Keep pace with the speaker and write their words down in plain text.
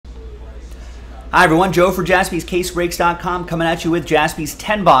Hi everyone, Joe for JASPY'S coming at you with JASPY'S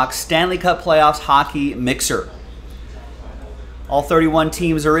 10-box Stanley Cup Playoffs Hockey Mixer. All 31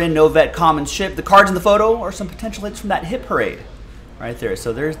 teams are in, no vet commons shipped. The cards in the photo are some potential hits from that hit parade right there.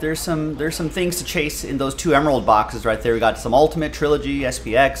 So there's some things to chase in those two emerald boxes right there. We got some Ultimate, Trilogy,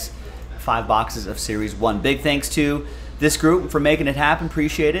 SPX, 5 boxes of Series 1. Big thanks to this group for making it happen.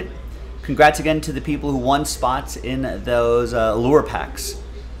 Appreciate it. Congrats again to the people who won spots in those lure packs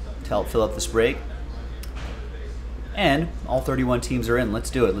to help fill up this break. And all 31 teams are in. Let's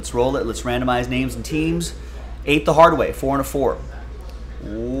do it. Let's roll it. Let's randomize names and teams. 8 the hard way. 4 and a 4.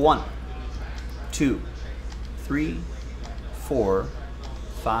 1, 2, 3, 4,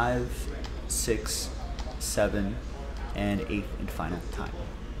 5, 6, 7, and 8 and final time.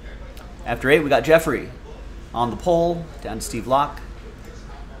 After 8, we got Jeffrey on the pole, down to Steve Locke.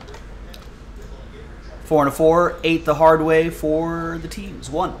 4 and a 4, 8 the hard way for the teams.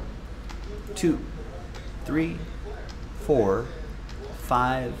 1, 2, 3, 4,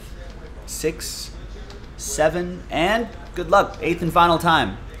 5, 6, 7, and good luck, 8th and final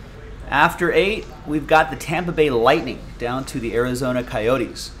time. After 8, we've got the Tampa Bay Lightning down to the Arizona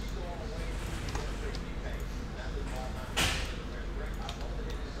Coyotes.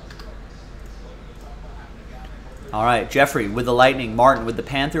 All right, Jeffrey with the Lightning, Martin with the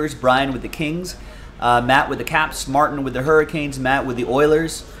Panthers, Brian with the Kings, Matt with the Caps, Martin with the Hurricanes, Matt with the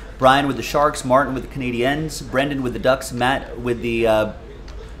Oilers, Brian with the Sharks, Martin with the Canadiens, Brendan with the Ducks, Matt with the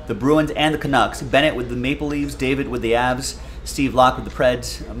Bruins and the Canucks, Bennett with the Maple Leafs, David with the Avs, Steve Locke with the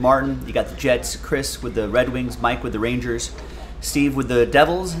Preds, Martin, you got the Jets, Chris with the Red Wings, Mike with the Rangers, Steve with the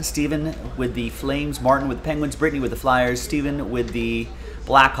Devils, Steven with the Flames, Martin with the Penguins, Brittany with the Flyers, Steven with the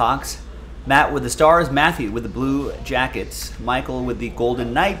Blackhawks, Matt with the Stars, Matthew with the Blue Jackets, Michael with the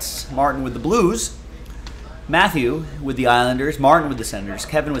Golden Knights, Martin with the Blues, Matthew with the Islanders, Martin with the Senators,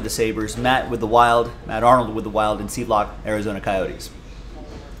 Kevin with the Sabres, Matt with the Wild, Matt Arnold with the Wild, and Steve Locke, Arizona Coyotes.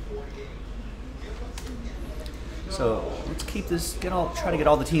 So let's keep this, try to get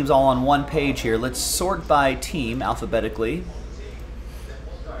all the teams all on one page here. Let's sort by team alphabetically.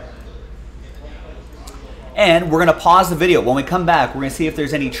 And we're going to pause the video. When we come back, we're going to see if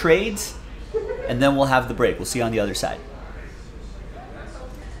there's any trades, and then we'll have the break. We'll see you on the other side.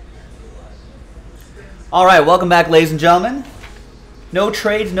 All right, welcome back, ladies and gentlemen. No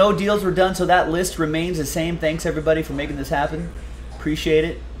trades, no deals were done, so that list remains the same. Thanks, everybody, for making this happen. Appreciate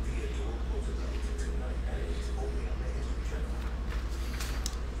it.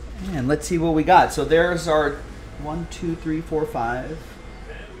 And let's see what we got. So there's our 1, 2, 3, 4, 5,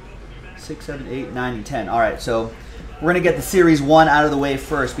 6, 7, 8, 9, and 10. All right, so we're going to get the Series 1 out of the way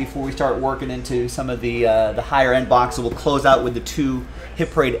first before we start working into some of the higher end boxes. We'll close out with the 2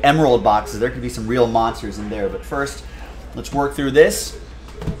 Hit Parade Emerald boxes. There could be some real monsters in there. But first, let's work through this.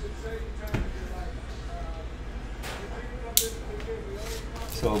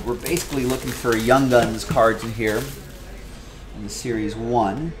 So we're basically looking for Young Guns cards in here in the Series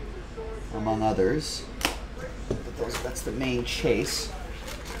 1, among others. But that's the main chase.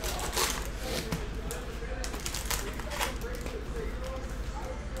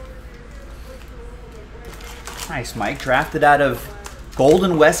 Nice, Mike. Drafted out of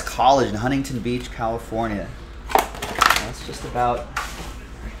Golden West College in Huntington Beach, California. That's just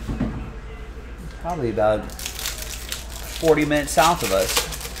probably about 40 minutes south of us.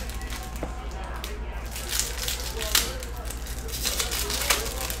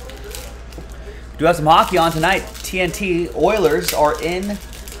 We do have some hockey on tonight. TNT Oilers are in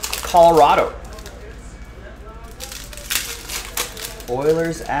Colorado.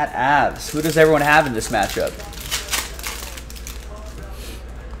 Oilers at Avs. Who does everyone have in this matchup?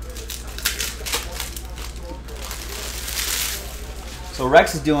 So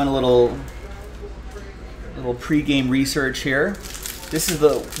Rex is doing a little pre-game research here. This is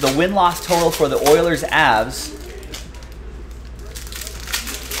the win-loss total for the Oilers-Avs.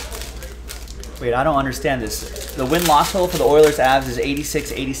 Wait, I don't understand this. The win-loss total for the Oilers-Avs is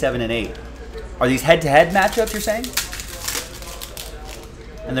 86, 87, and 8. Are these head-to-head matchups, you're saying?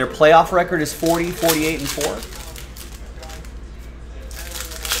 And their playoff record is 40, 48, and 4?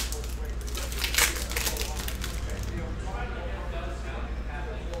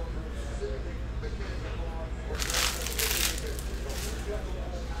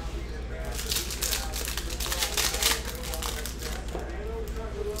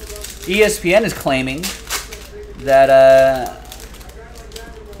 ESPN is claiming that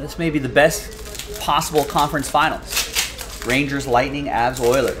this may be the best possible conference finals. Rangers, Lightning, Avs,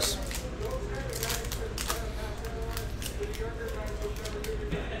 Oilers.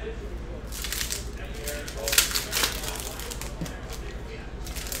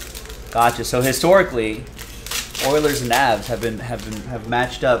 Gotcha. So historically, Oilers and Avs have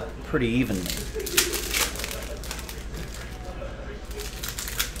matched up pretty evenly.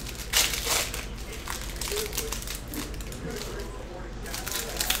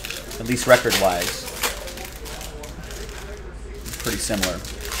 At least record-wise, pretty similar.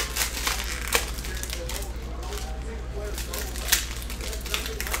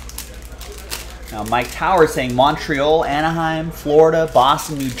 Now, Mike Tower saying Montreal, Anaheim, Florida,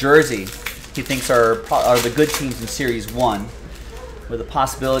 Boston, New Jersey, he thinks are the good teams in Series 1, with a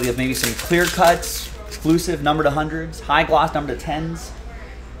possibility of maybe some clear cuts, exclusive numbered 100s, high gloss numbered 10s.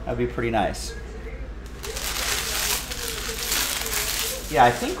 That would be pretty nice. Yeah,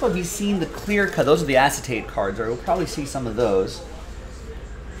 I think we'll be seeing the clear cut. Those are the acetate cards, or we'll probably see some of those.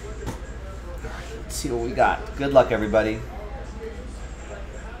 Let's see what we got. Good luck, everybody.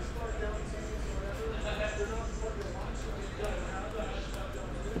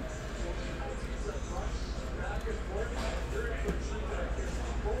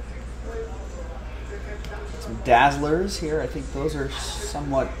 Some Dazzlers here. I think those are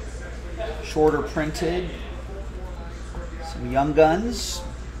somewhat shorter printed. Some Young Guns.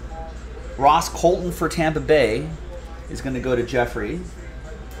 Ross Colton for Tampa Bay is going to go to Jeffrey.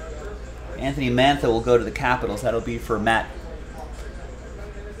 Anthony Mantha will go to the Capitals. That'll be for Matt.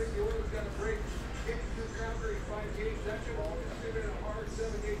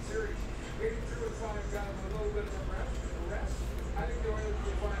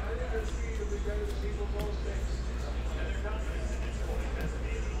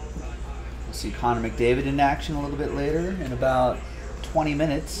 We'll see Connor McDavid in action a little bit later in about 20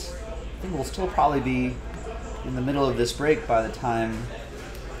 minutes. I think we'll still probably be in the middle of this break by the time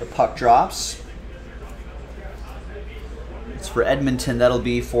the puck drops. It's for Edmonton. That'll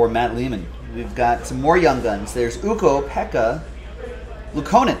be for Matt Lehman. We've got some more Young Guns. There's Ukko, Pekka,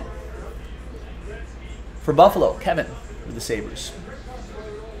 Luukkonen. For Buffalo, Kevin with the Sabres.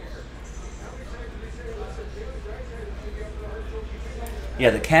 Yeah,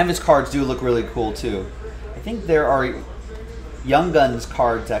 the canvas cards do look really cool too. I think there are Young Guns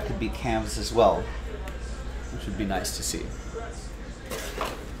cards that could be canvas as well, which would be nice to see.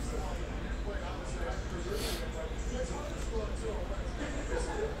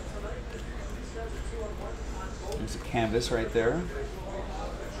 There's a canvas right there.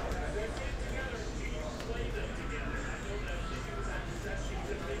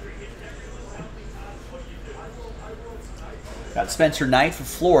 Got Spencer Knight for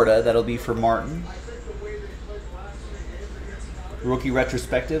Florida. That'll be for Martin. Rookie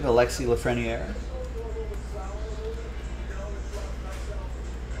retrospective, Alexis Lafreniere.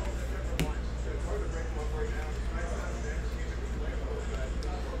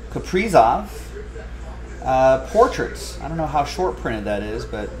 Kaprizov. Portraits. I don't know how short printed that is,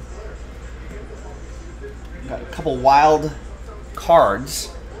 but got a couple wild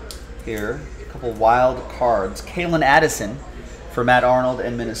cards here. A couple wild cards. Kalen Addison for Matt Arnold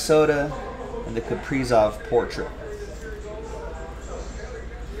in Minnesota, and the Kaprizov portrait.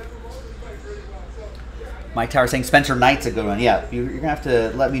 Mike Tower saying Spencer Knight's a good one. Yeah, you're going to have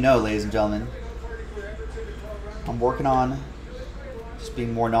to let me know, ladies and gentlemen. I'm working on just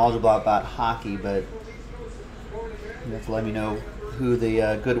being more knowledgeable about hockey, but you have to let me know who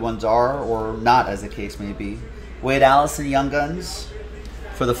the good ones are, or not, as the case may be. Wade Allison, Young Guns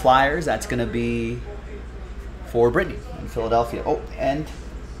for the Flyers. That's going to be for Brittany in Philadelphia. Oh, and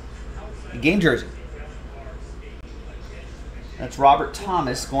the game jersey. That's Robert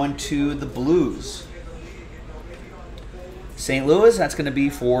Thomas going to the Blues. St. Louis, that's going to be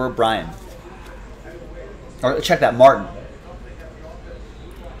for Brian. Or check that, Martin.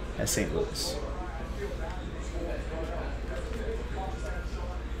 That's St. Louis.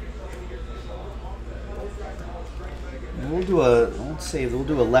 We'll do a, let's see, we'll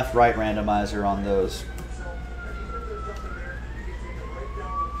do a left-right randomizer on those.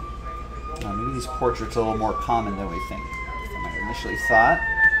 Maybe these portraits are a little more common than we think, than I initially thought.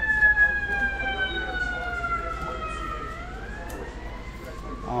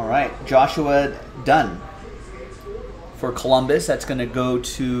 All right, Joshua Dunn for Columbus. That's going to go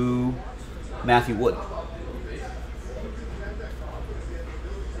to Matthew Wood.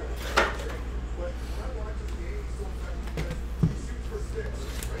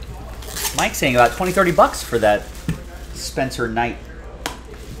 Mike's saying about 20-30 bucks for that Spencer Knight.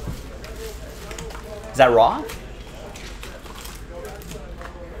 Is that raw?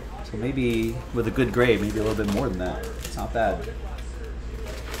 So maybe with a good grade, maybe a little bit more than that. It's not bad.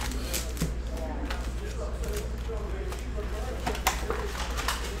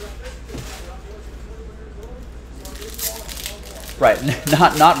 Right,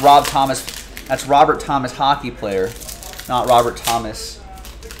 not Rob Thomas. That's Robert Thomas, hockey player, not Robert Thomas,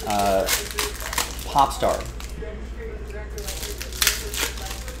 pop star.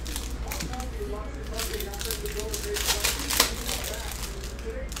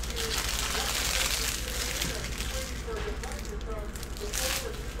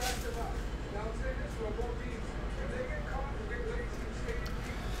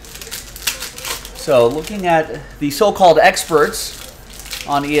 So looking at the so-called experts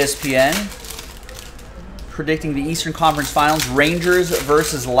on ESPN, predicting the Eastern Conference Finals, Rangers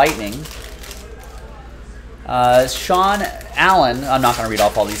versus Lightning. Sean Allen, I'm not going to read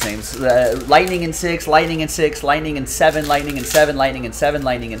off all these names. Lightning in 6, Lightning in 6, Lightning in 7, Lightning in 7, Lightning in 7,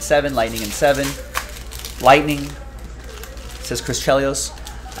 Lightning in 7, Lightning in 7, Lightning, says Chris Chelios.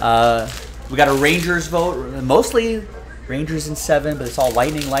 We got a Rangers vote, mostly Rangers in 7, but it's all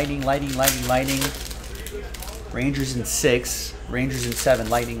Lightning, Lightning, Lightning, Lightning, Lightning. Rangers in 6, Rangers in 7,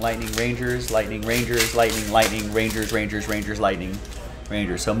 Lightning, Lightning, Rangers, Lightning, Rangers, Lightning, Lightning, Rangers, Rangers, Rangers, Lightning,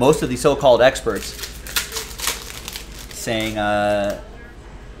 Rangers. So most of the so-called experts saying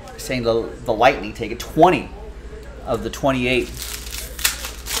saying the Lightning take it. 20 of the 28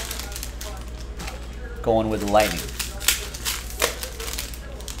 going with the Lightning.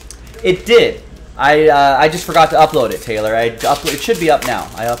 It did. I just forgot to upload it, Taylor. It should be up now.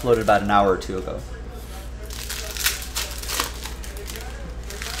 I uploaded about an hour or two ago.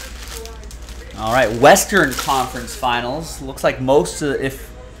 All right, Western Conference Finals. Looks like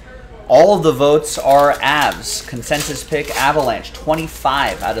if all of the votes are Avs. Consensus pick, Avalanche.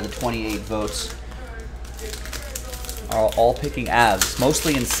 25 out of the 28 votes are all picking Avs,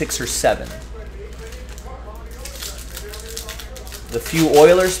 mostly in 6 or 7. The few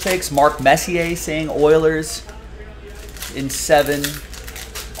Oilers picks, Mark Messier saying Oilers in 7.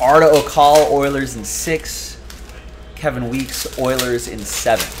 Arda O'Call, Oilers in 6. Kevin Weeks, Oilers in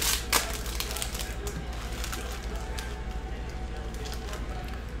 7.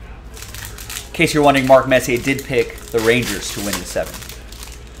 In case you're wondering, Mark Messier did pick the Rangers to win in 7.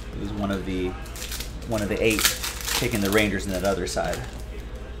 He was one of the 8 picking the Rangers on that other side.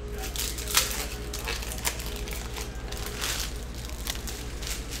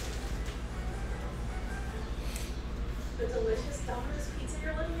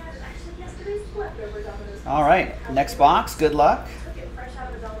 All right, next box. Good luck.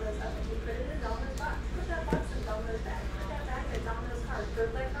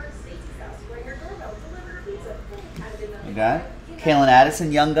 We got Kalen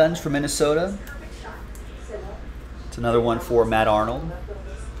Addison, Young Guns from Minnesota. It's another one for Matt Arnold.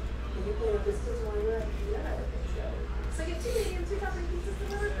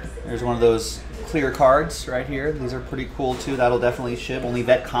 There's one of those clear cards right here. These are pretty cool too. That'll definitely ship. Only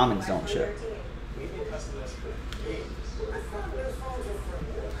vet commons don't ship.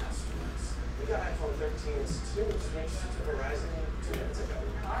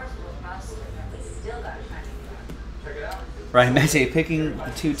 Right, Messier picking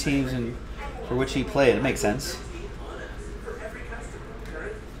the 2 teams for which he played. It makes sense.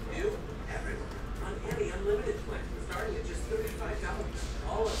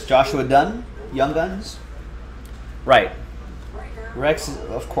 Joshua Dunn, Young Guns. Right. Rex,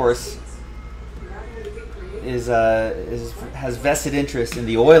 of course, has vested interest in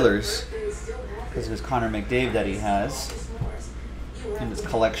the Oilers because of his Connor McDavid that he has in his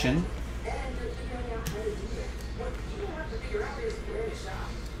collection.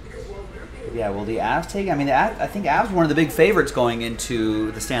 Yeah, will the Avs take? I mean, I think Avs were one of the big favorites going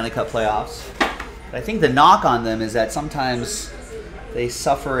into the Stanley Cup playoffs. But I think the knock on them is that sometimes they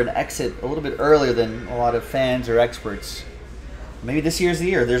suffer an exit a little bit earlier than a lot of fans or experts. Maybe this year's the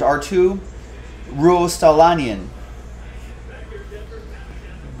year. There's R2 Ruostalanian.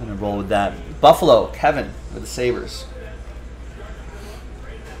 I'm going to roll with that. Buffalo, Kevin with the Sabres.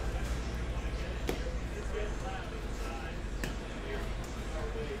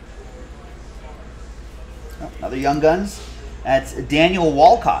 Another Young Guns. That's Daniel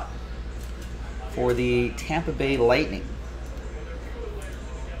Walcott for the Tampa Bay Lightning.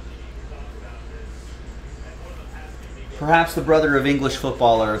 Perhaps the brother of English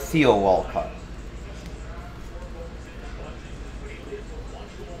footballer Theo Walcott.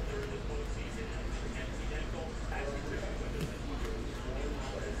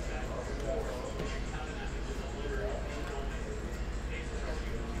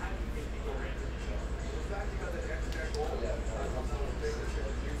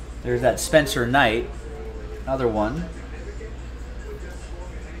 There's that Spencer Knight, another one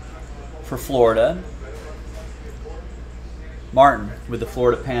for Florida. Martin with the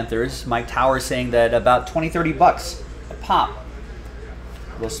Florida Panthers. Mike Towers saying that about 20-30 bucks a pop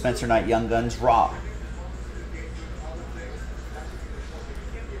Those Spencer Knight Young Guns raw.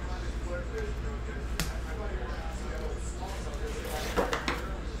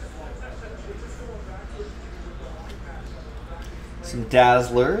 Some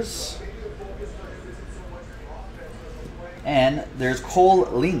Dazzlers. And there's Cole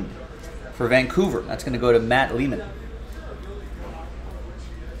Lind for Vancouver. That's going to go to Matt Lehman.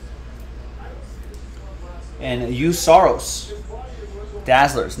 And U Saros,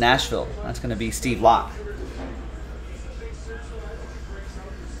 Dazzlers, Nashville. That's going to be Steve Locke.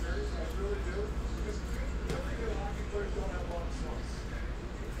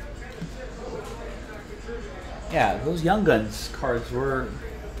 Yeah, those Young Guns cards were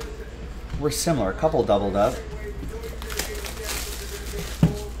similar. A couple doubled up.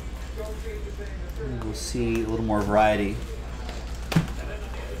 And we'll see a little more variety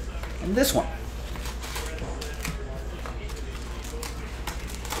in this one.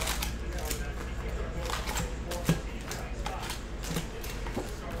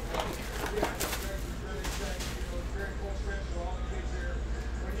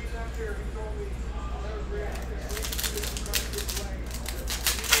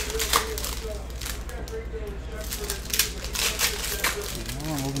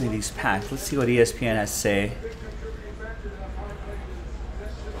 Opening these packs. Let's see what ESPN has to say.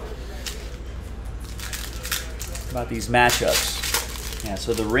 About these matchups. Yeah,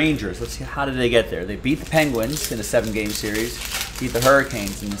 so the Rangers, let's see, how did they get there? They beat the Penguins in a 7-game series, beat the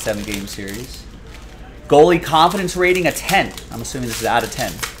Hurricanes in a 7-game series. Goalie confidence rating a 10. I'm assuming this is out of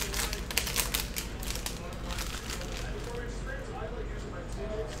 10.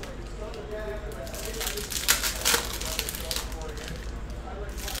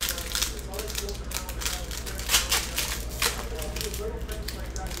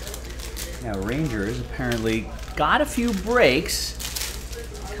 Now, Rangers apparently got a few breaks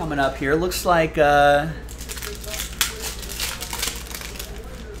coming up here. Looks like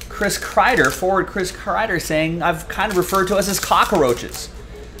Chris Kreider, forward Chris Kreider, saying, I've kind of referred to us as cockroaches.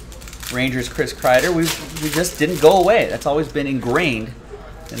 Rangers Chris Kreider, we just didn't go away. That's always been ingrained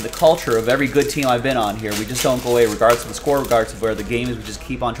in the culture of every good team I've been on here. We just don't go away regardless of the score, regardless of where the game is. We just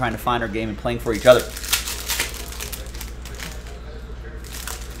keep on trying to find our game and playing for each other.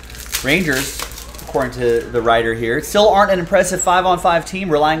 Rangers, according to the writer here, still aren't an impressive 5-on-5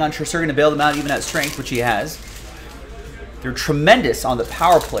 team, relying on Scherzer to bail them out even at strength, which he has. They're tremendous on the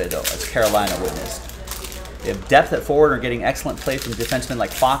power play, though, as Carolina witnessed. They have depth at forward and are getting excellent play from defensemen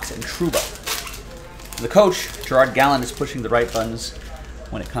like Fox and Trouba. The coach, Gerard Gallant, is pushing the right buttons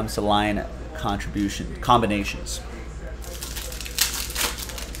when it comes to line combinations.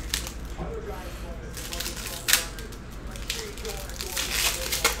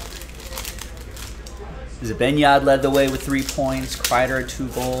 Zibanejad led the way with 3 points. Kreider had 2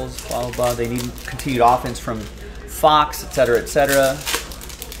 goals. Blah, blah, blah. They need continued offense from Fox, etc., etc.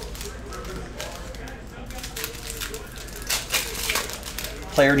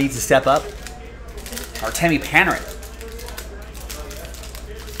 Player needs to step up. Artemi Panarin.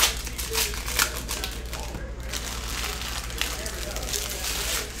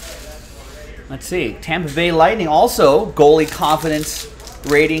 Let's see. Tampa Bay Lightning also goalie confidence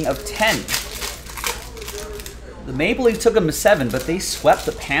rating of 10. The Maple Leafs took them to 7, but they swept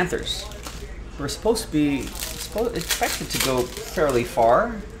the Panthers. We're supposed to be expected to go fairly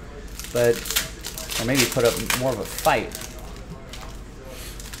far, but or maybe put up more of a fight.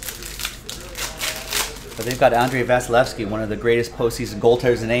 But they've got Andrei Vasilevsky, one of the greatest postseason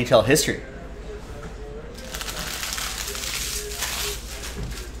goaltenders in NHL history.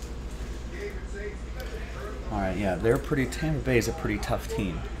 All right, yeah, they're pretty. Tampa Bay is a pretty tough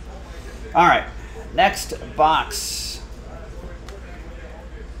team. All right. Next box.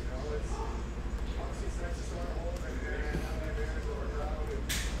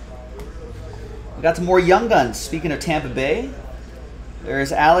 We got some more Young Guns. Speaking of Tampa Bay,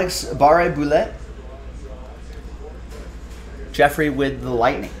 there's Alex Barre-Boulet. Jeffrey with the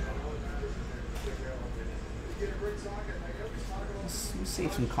Lightning. Let's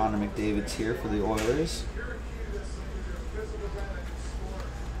save some Connor McDavid's here for the Oilers.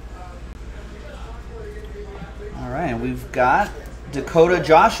 All right, and we've got Dakota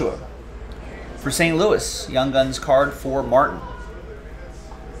Joshua for St. Louis. Young Guns card for Martin.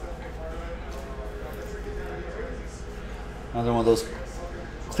 Another one of those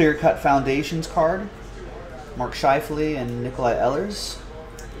clear-cut foundations card. Mark Scheifele and Nikolai Ehlers.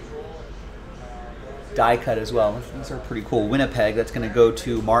 Die cut as well. These are pretty cool. Winnipeg, that's going to go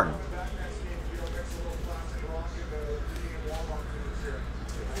to Martin.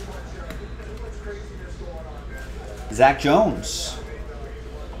 Zach Jones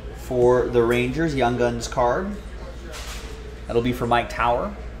for the Rangers, Young Guns card. That'll be for Mike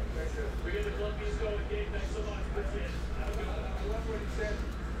Tower.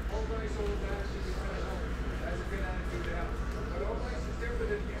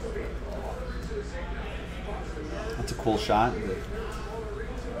 That's a cool shot.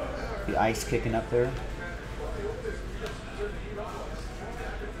 The ice kicking up there.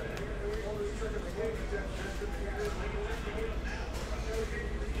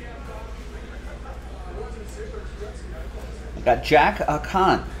 Got Jack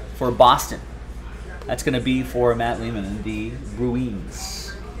Khan for Boston. That's going to be for Matt Lehman and the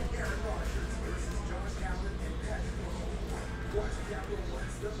Bruins.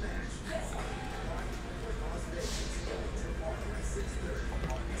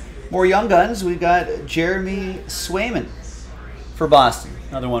 More Young Guns. We got Jeremy Swayman for Boston.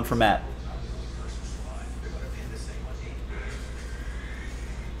 Another one for Matt.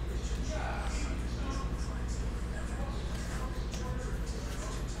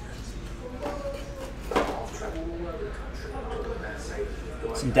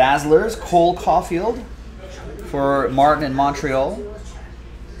 Some Dazzlers, Cole Caulfield for Martin in Montreal.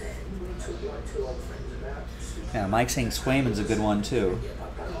 Yeah, Mike's saying Swayman's a good one too.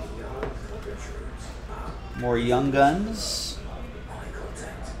 More Young Guns.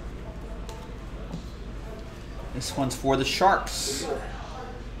 This one's for the Sharks.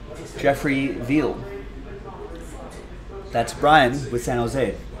 Jeffrey Veal. That's Brian with San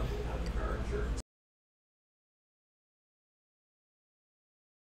Jose.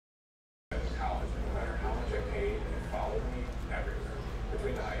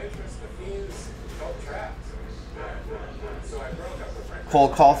 Cole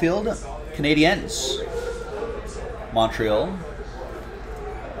Caulfield, Canadiens, Montreal.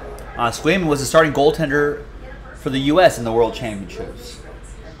 Swayman was the starting goaltender for the U.S. in the World Championships.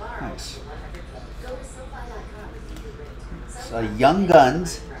 Nice. So Young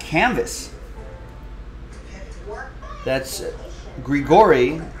Guns canvas. That's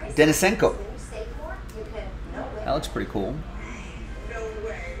Grigory Denisenko. That looks pretty cool.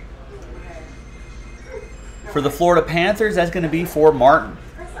 For the Florida Panthers, that's going to be for Martin.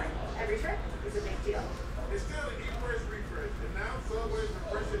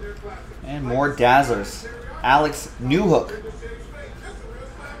 And more Dazzlers. Alex Newhook.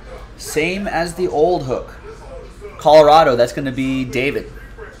 Same as the old hook. Colorado, that's going to be David.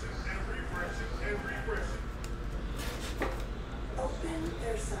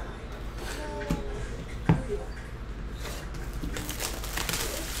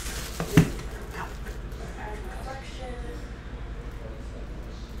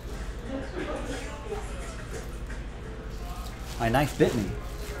 My knife bit me.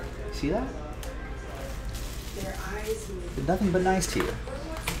 See that? Did nothing but nice to you.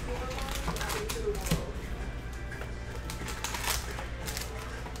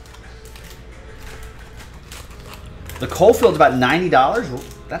 The Caulfield's about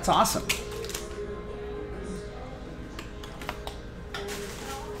 $90. That's awesome.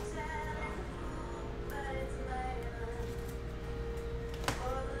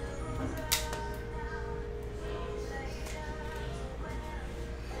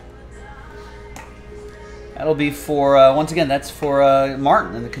 That'll be for, once again, that's for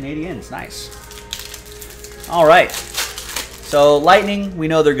Martin and the Canadiens. Nice. All right. So, Lightning, we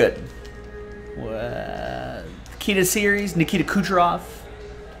know they're good. Nikita Series, Nikita Kucherov.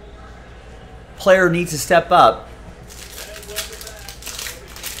 Player needs to step up.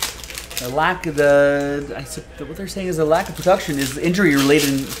 The lack of what they're saying is the lack of production is injury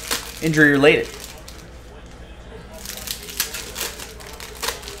related.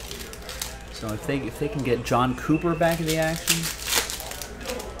 So if they can get John Cooper back in the action,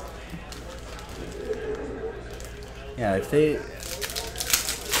 yeah.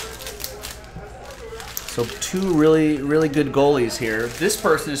 So two really good goalies here. This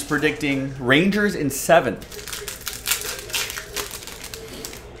person is predicting Rangers in 7.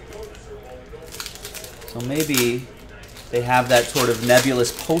 So maybe they have that sort of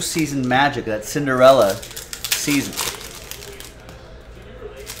nebulous postseason magic, that Cinderella season.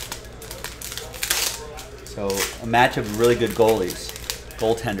 So a match of really good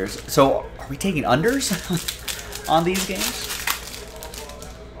goaltenders. So are we taking unders on these games?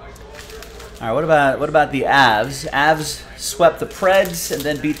 All right, what about the Avs? Avs swept the Preds and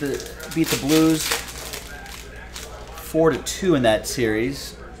then beat the Blues 4-2 in that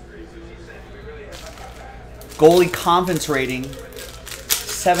series. Goalie confidence rating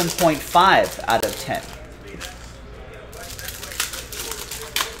 7.5 out of 10.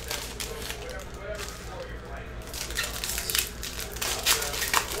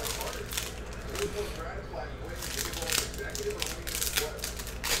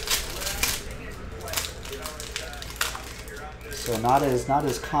 So not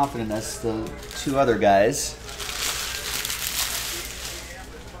as confident as the two other guys.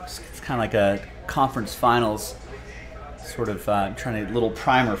 It's kind of like a conference finals sort of trying to little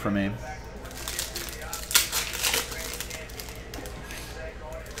primer for me.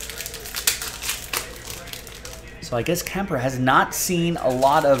 So I guess Kemper has not seen a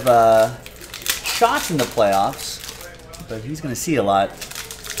lot of shots in the playoffs, but he's going to see a lot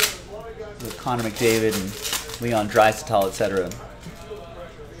with Connor McDavid and Leon Draisaitl, etc.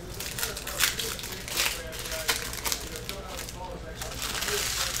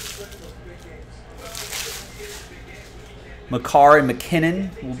 Makar and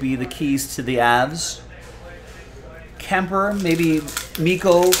McKinnon will be the keys to the Avs. Kemper, maybe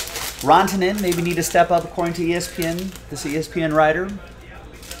Mikko Rantanen, maybe need to step up according to ESPN, this ESPN writer.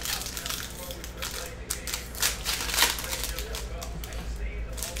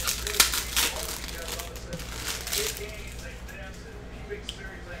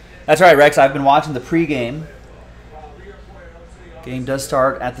 That's right, Rex. I've been watching the pregame. Game does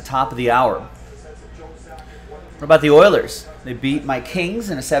start at the top of the hour. What about the Oilers? They beat my Kings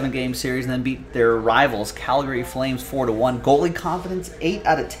in a 7-game series and then beat their rivals, Calgary Flames, 4-1. Goalie confidence, 8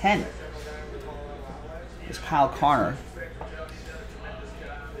 out of 10. There's Kyle Connor.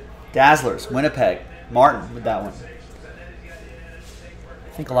 Dazzlers, Winnipeg. Martin with that one. I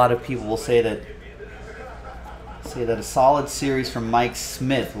think a lot of people will say that a solid series from Mike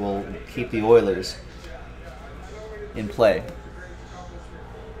Smith will keep the Oilers in play.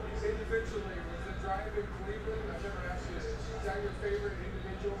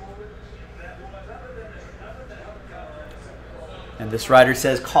 And this writer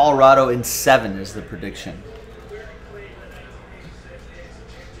says Colorado in 7 is the prediction.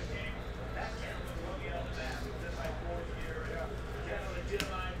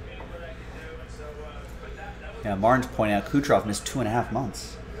 Yeah, Martin's pointing out Kucherov missed 2.5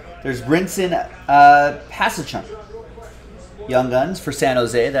 months. There's Brinson Pasachuk. Young Guns for San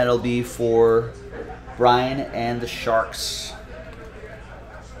Jose. That'll be for Brian and the Sharks.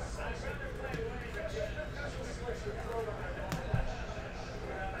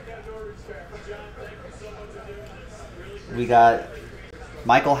 We got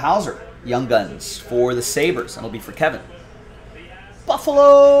Michael Hauser, Young Guns for the Sabres. That'll be for Kevin.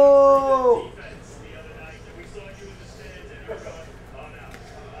 Buffalo!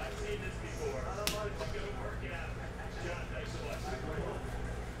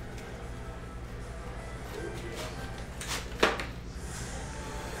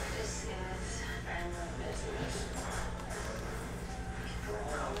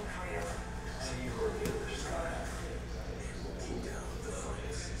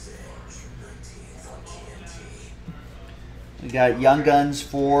 We got Young Guns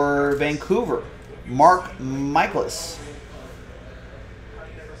for Vancouver, Mark Michaelis.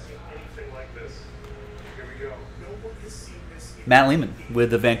 Matt Lehman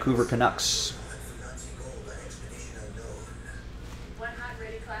with the Vancouver Canucks. One hot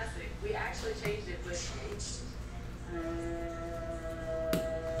ready classic. We actually changed it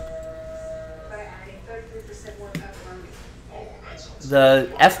by adding 33% more pepperoni.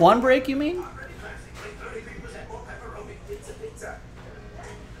 The F1 break, you mean?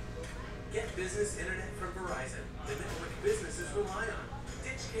 Get business internet from Verizon. The network businesses rely on.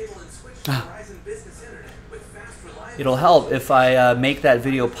 Ditch cable and switch to Verizon Business Internet with fast, reliable. It'll help if I make that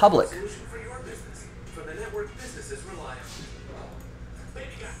video public. Solution for your business. From the network businesses rely on.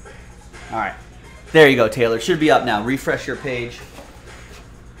 All right. There you go, Taylor. Should be up now. Refresh your page.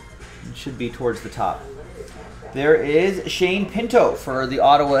 It should be towards the top. There is Shane Pinto for the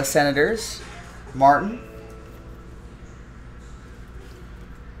Ottawa Senators. Martin.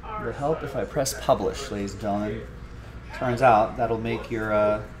 It'll help if I press publish, ladies and gentlemen. Turns out that'll make your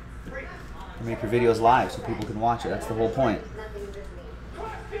videos live so people can watch it. That's the whole point.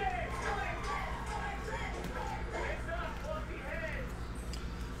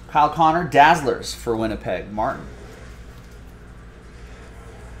 Kyle Connor, Dazzlers for Winnipeg. Martin.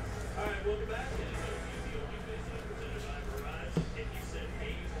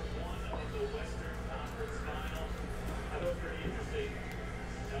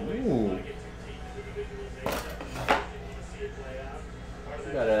 Ooh.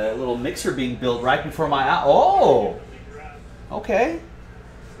 Got a little mixer being built right before my eye. Oh! Okay.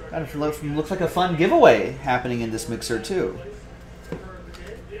 Looks like a fun giveaway happening in this mixer, too.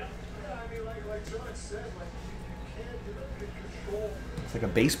 It's like a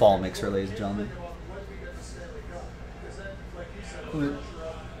baseball mixer, ladies and gentlemen.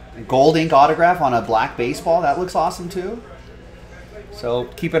 A gold ink autograph on a black baseball. That looks awesome, too. So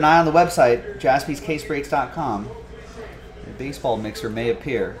keep an eye on the website, JASPY'sCaseBreaks.com. The baseball mixer may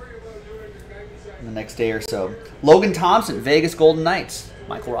appear in the next day or so. Logan Thompson, Vegas Golden Knights.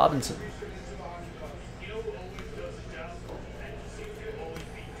 Michael Robinson.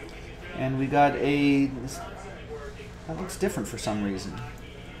 And we got a... That looks different for some reason.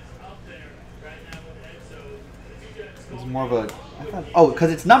 It's more of a... I thought, oh,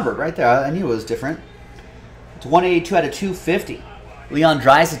 because it's numbered right there. I knew it was different. It's 182 out of 250. Leon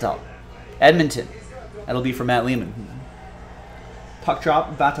Draisaitl. Edmonton. That'll be for Matt Lehman. Puck drop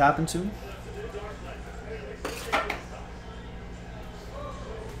about to happen soon.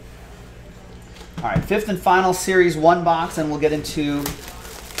 All right, fifth and final Series 1 box, and we'll get into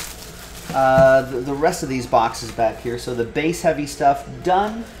the rest of these boxes back here. So the base heavy stuff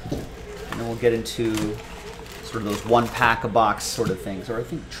done, and then we'll get into sort of those one pack a box sort of things. Or I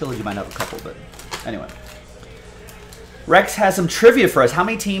think Trilogy might have a couple, but anyway. Rex has some trivia for us. How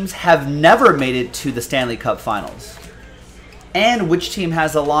many teams have never made it to the Stanley Cup Finals? And which team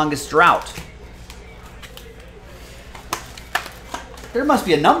has the longest drought? There must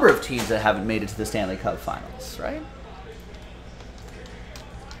be a number of teams that haven't made it to the Stanley Cup Finals, right?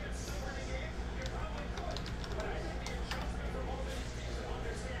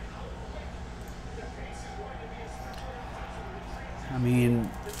 I mean...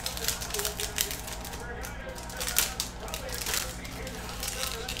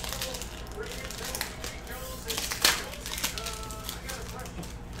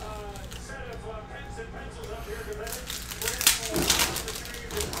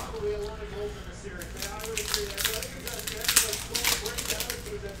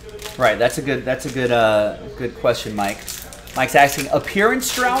 Right, that's a good question, Mike. Mike's asking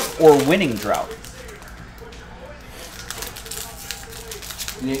appearance drought or winning drought.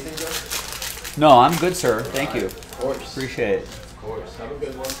 Anything, Joe? No, I'm good, sir. Thank you. Of course. Appreciate it. Of course. Have a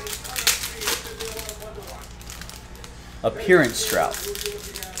good one. Appearance drought.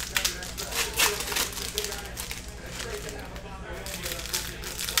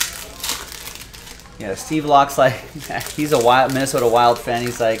 Yeah, Steve Locke's like, he's a Minnesota Wild fan.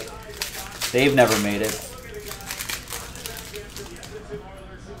 He's like, they've never made it.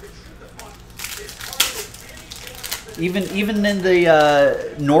 Even in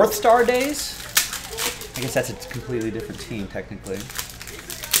the North Star days, I guess that's a completely different team technically.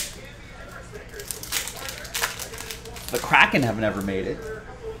 The Kraken have never made it.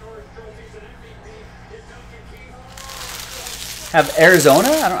 Have Arizona?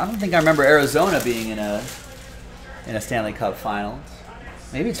 I don't think I remember Arizona being in a Stanley Cup Finals.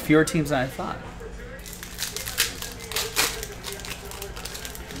 Maybe it's fewer teams than I thought.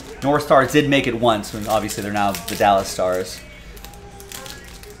 North Stars did make it once, and obviously they're now the Dallas Stars.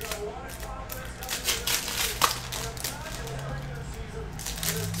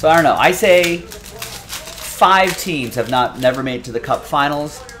 So I don't know. I say 5 teams have never made it to the Cup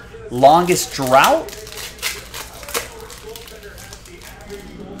Finals. Longest drought?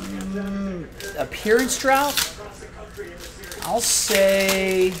 Appearance drought? I'll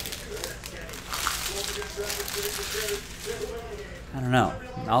say... I don't know.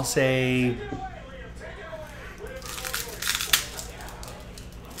 I'll say...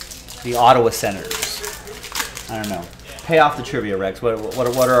 the Ottawa Senators. I don't know. Pay off the trivia, Rex. What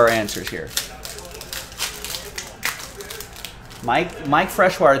are our answers here? Mike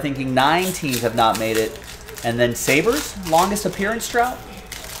Freshwater thinking 9 teams have not made it. And then Sabres? Longest appearance drought?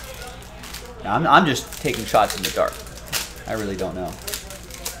 No, I'm just taking shots in the dark. I really don't know.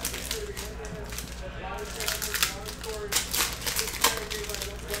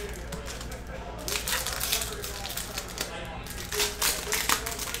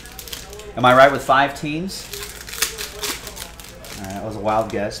 Am I right with 5 teams? All right, that was a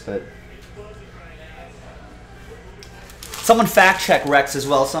wild guess, but... Someone fact check Rex as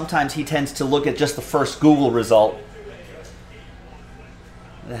well. Sometimes he tends to look at just the first Google result.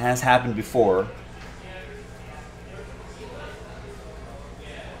 That has happened before.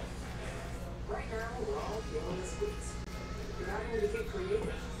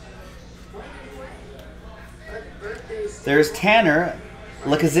 There's Tanner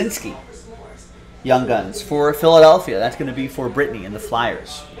Lekaczynski, Young Guns, for Philadelphia. That's going to be for Brittany and the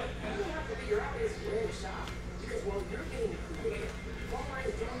Flyers.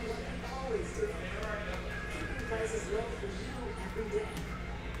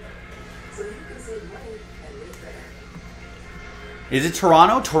 Is it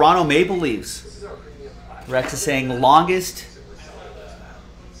Toronto? Toronto Maple Leafs. Rex is saying longest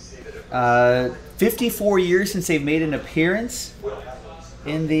 54 years since they've made an appearance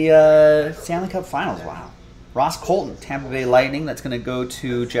in the Stanley Cup Finals. Wow. Ross Colton, Tampa Bay Lightning. That's going to go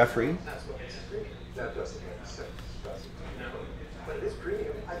to Jeffrey.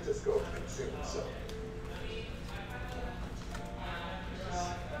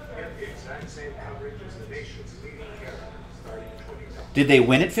 Did they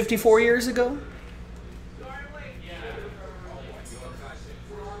win it 54 years ago?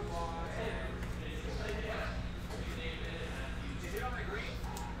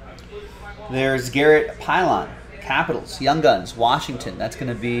 There's Garrett Pylon, Capitals, Young Guns, Washington. That's going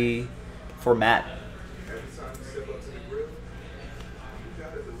to be for Matt.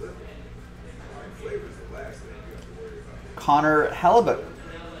 Connor Hellebuck,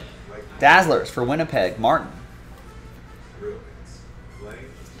 Dazzlers for Winnipeg, Martin.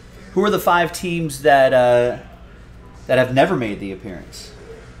 Who are the 5 teams that that have never made the appearance?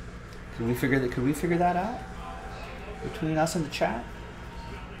 Could we figure that out between us and the chat?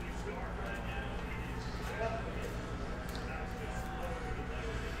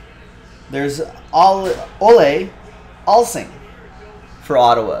 There's Ole Alsing for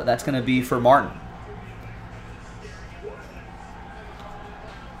Ottawa. That's going to be for Martin.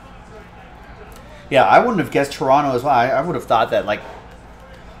 Yeah, I wouldn't have guessed Toronto as well. I would have thought that like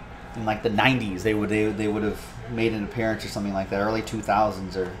in like the 90s they would have made an appearance or something like that, early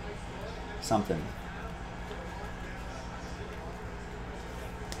 2000s or something.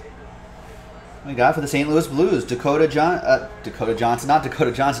 We got for the St. Louis Blues, Dakota Joshua. Dakota Johnson's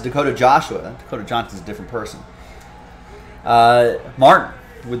a different person. Martin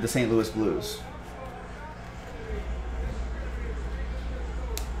with the St. Louis Blues.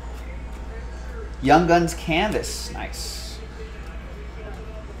 Young Guns Canvas, nice.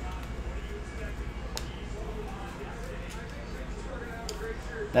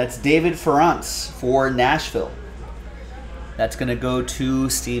 That's David Ferrance for Nashville. That's going to go to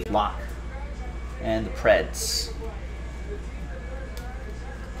Steve Locke and the Preds.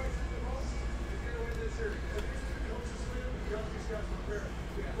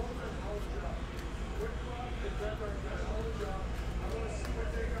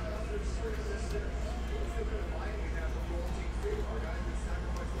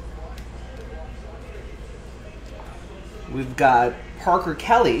 We've got Parker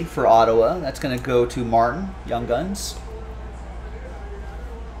Kelly for Ottawa. That's going to go to Martin, Young Guns.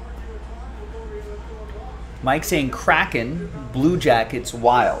 Mike saying Kraken, Blue Jackets,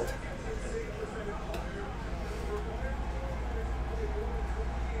 Wild.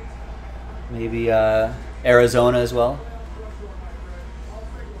 Maybe Arizona as well.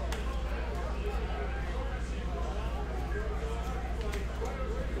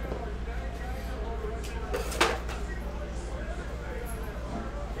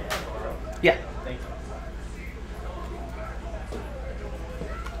 Yeah. Thank you.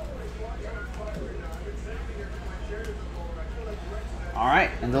 All right,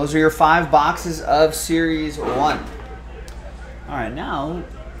 and those are your 5 boxes of Series 1. All right, now,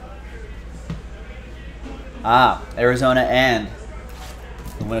 Arizona and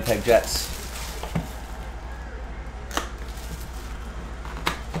the Winnipeg Jets.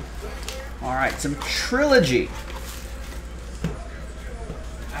 All right, some Trilogy.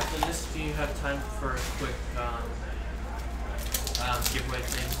 After this, do you have time for a quick giveaway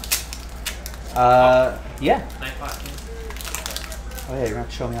thing? Yeah. Night 5. Oh yeah, you're gonna have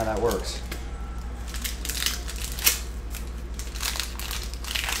to show me how that works.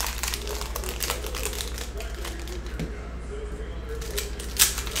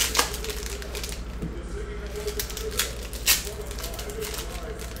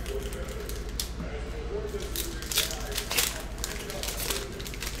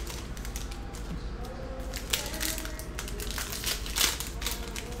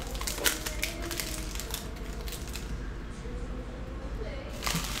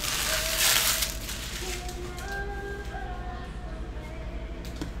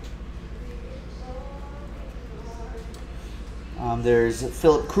 There's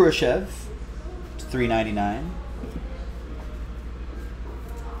Philip Kurashev, $3.99.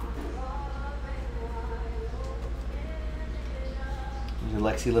 There's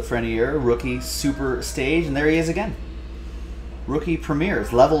Alexi Lafreniere, rookie super stage, and there he is again. Rookie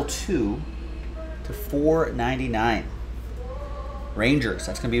premieres, level 2 to $4.99. Rangers,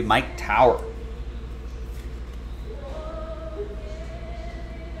 that's going to be Mike Tower.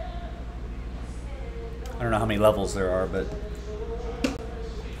 I don't know how many levels there are, but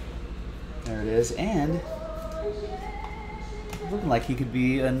there it is. And looking like he could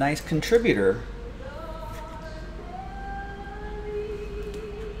be a nice contributor.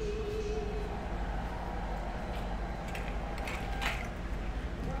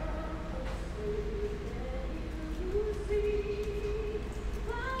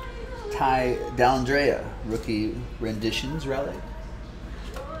 Ty Dellandrea, rookie renditions relic.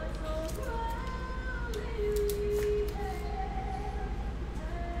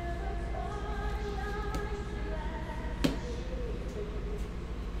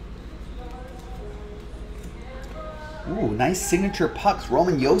 Ooh, nice signature pucks.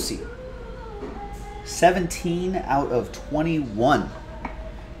 Roman Yossi. 17 out of 21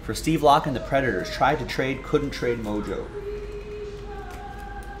 for Steve Locke and the Predators. Tried to trade, couldn't trade Mojo.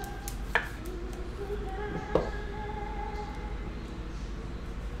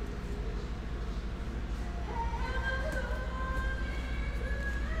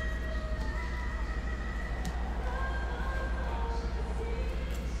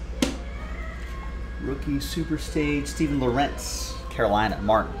 Rookie Super Stage, Steven Lorentz, Carolina,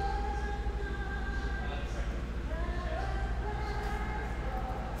 Martin.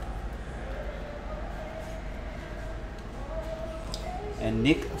 And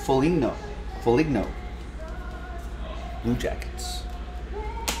Nick Foligno, Blue Jackets.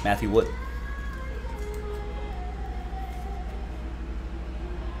 Matthew Wood.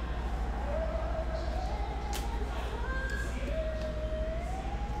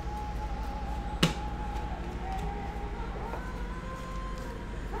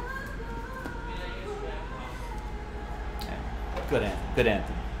 Good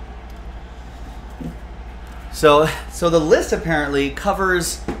anthem. So the list apparently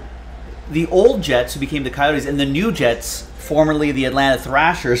covers the old Jets who became the Coyotes and the new Jets, formerly the Atlanta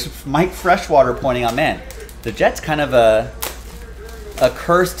Thrashers. Mike Freshwater pointing out, man, the Jets kind of a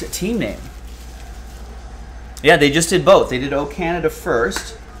cursed team name. Yeah, they just did both. They did O Canada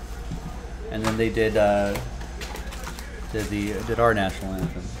first, and then they did our national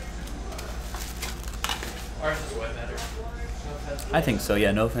anthem. Ours is way better. No offense. I think so.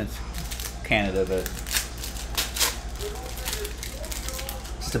 Yeah, no offense, Canada, but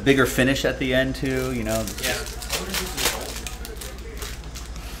just a bigger finish at the end too. You know. Yeah. I wonder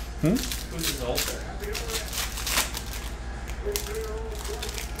who's his older.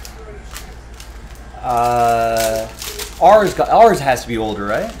 Ours has to be older,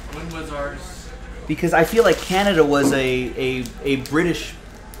 right? When was ours? Because I feel like Canada was a British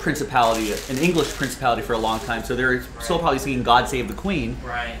principality, an English principality for a long time, so they're still probably singing "God Save the Queen"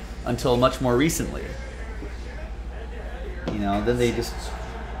 Right. until much more recently. You know, then they just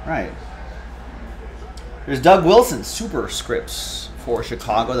right. There's Doug Wilson superscripts for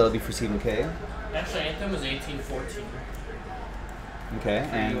Chicago. That'll be for Stephen K. Actually, anthem was 1814 Okay,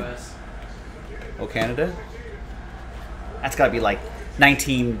 for and U.S. Oh, Canada. That's got to be like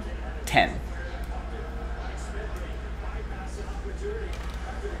 1910.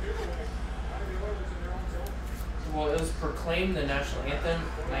 Well, it was proclaimed the national anthem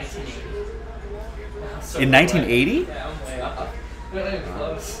 1980. So In 1980? Yeah, I'm way off. We're not even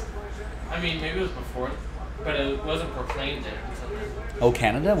close. I mean, maybe it was before, but it wasn't proclaimed yet until then. Oh,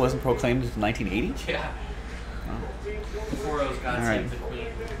 Canada wasn't proclaimed until 1980? Yeah. Before it was God All Save right. the Queen.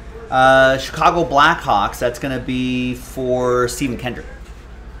 Chicago Blackhawks, that's going to be for Stephen Kendrick.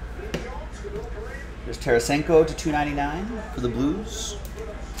 There's Tarasenko to 299 for the Blues.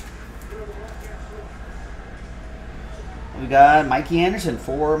 We got Mikey Anderson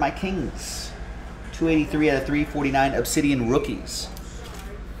for my Kings. 283 out of 349 Obsidian rookies.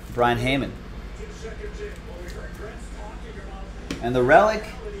 Brian Heyman. And the relic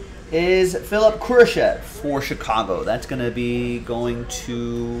is Philip Kurashev for Chicago. That's going to be going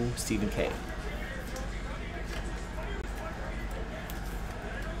to Stephen K.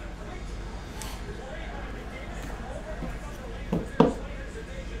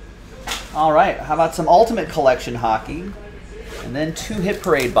 All right, how about some Ultimate Collection hockey? And then 2 Hit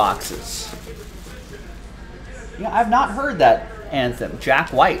Parade boxes. Yeah, I've not heard that anthem.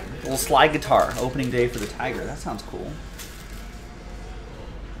 Jack White, little slide guitar, opening day for the Tiger. That sounds cool.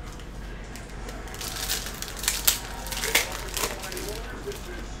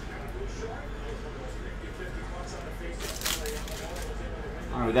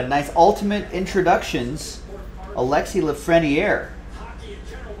 All right, we got a nice Ultimate Introductions, Alexis Lafreniere.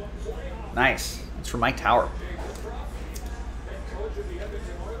 Nice. That's for Mike Tower.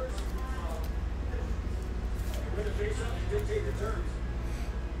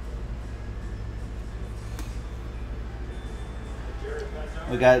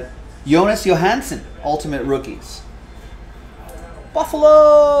 We got Jonas Johansson, Ultimate Rookies.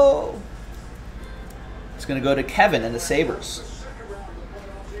 Buffalo! It's going to go to Kevin and the Sabres.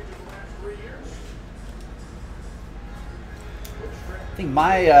 I think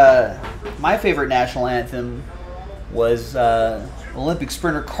my favorite national anthem was Olympic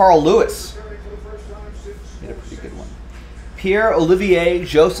sprinter Carl Lewis. He had a pretty good one. Pierre-Olivier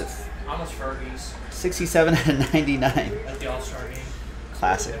Joseph. Almost Fergie's 67 out of 99. at the All-Star game.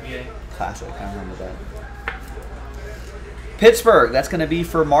 Classic. NBA. Classic. I remember that. Pittsburgh. That's going to be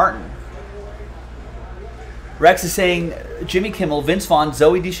for Martin. Rex is saying Jimmy Kimmel, Vince Vaughn,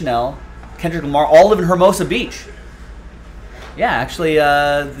 Zoe Deschanel, Kendrick Lamar all live in Hermosa Beach. Yeah, actually, we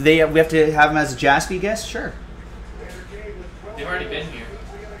have to have them as a JASPY guest? Sure. They've already been here.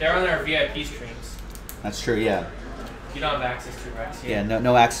 They're on our VIP streams. That's true, yeah. You don't have access to Rex. Yeah,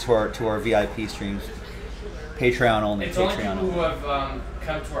 no access to our VIP streams. Patreon only. It's Patreon only people only. who have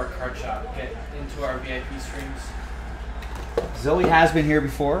come to our card shop get into our VIP streams. Zoe has been here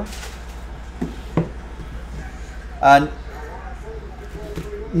before.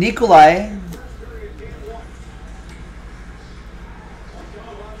 Nikolai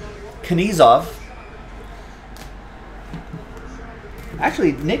Knizov.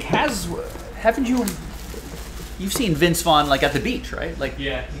 Actually, Nick haven't you? You've seen Vince Vaughn like at the beach, right? Like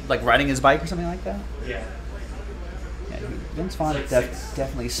Yeah. like riding his bike or something like that. Yeah. Yeah, Vince Vaughn It's like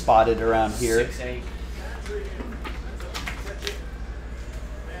definitely spotted around here. 6'8".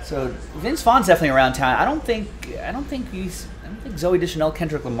 So Vince Vaughn's definitely around town. I don't think Zoe Deschanel,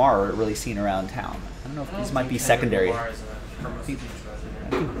 Kendrick Lamar are really seen around town. I don't know if these might be secondary.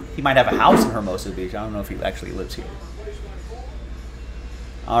 He might have a house in Hermosa Beach. I don't know if he actually lives here.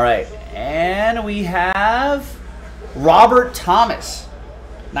 All right, and we have Robert Thomas.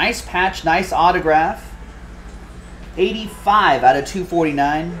 Nice patch, nice autograph. 85 out of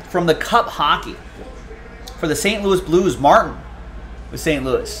 249 from the Cup Hockey for the St. Louis Blues. Martin with St.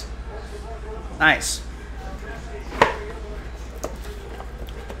 Louis. Nice.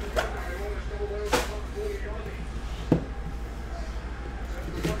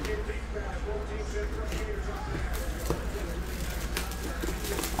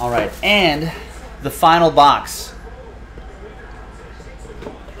 All right, and the final box.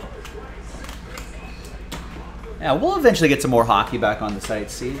 Yeah, we'll eventually get some more hockey back on the site,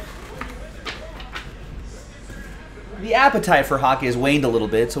 see? The appetite for hockey has waned a little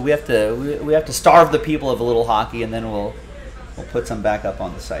bit, so we have to starve the people of a little hockey, and then we'll put some back up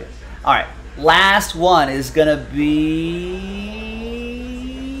on the site. All right, last one is gonna be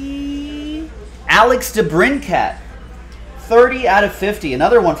Alex DeBrincat, 30 out of 50.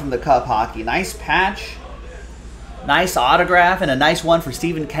 Another one from the Cup Hockey. Nice patch, nice autograph, and a nice one for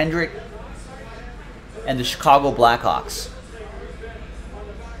Stephen Kendrick and the Chicago Blackhawks.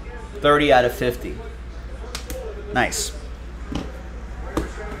 30 out of 50. Nice.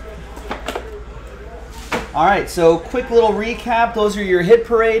 All right, so quick little recap. Those are your hit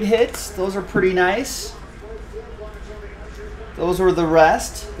parade hits. Those are pretty nice. Those were the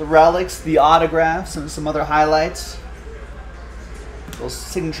rest, the relics, the autographs, and some other highlights. Those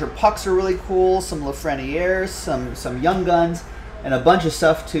signature pucks are really cool. Some Lafreniere, some Young Guns, and a bunch of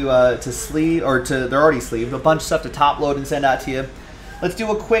stuff to sleeve, or they're already sleeved. A bunch of stuff to top load and send out to you. Let's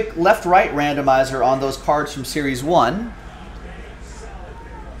do a quick left-right randomizer on those cards from Series 1.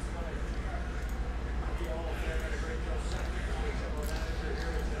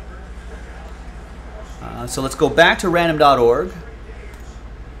 So let's go back to random.org.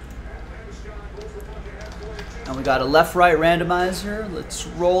 And we got a left-right randomizer. Let's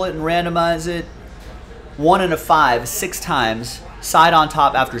roll it and randomize it. 1 and a 5, 6 times. Side on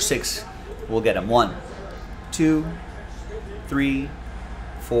top after 6. We'll get them. 1, 2, 3,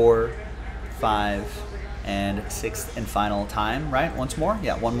 4, 5, and 6th and final time, right? Once more?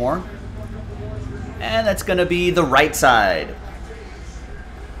 Yeah, one more. And that's going to be the right side.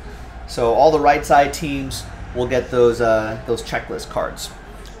 So all the right side teams will get those checklist cards.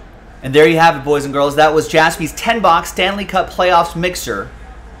 And there you have it, boys and girls. That was JASPY'S 10-box Stanley Cup Playoffs Mixer.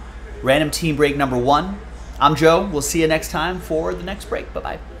 Random team break number 1. I'm Joe. We'll see you next time for the next break.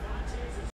 Bye-bye.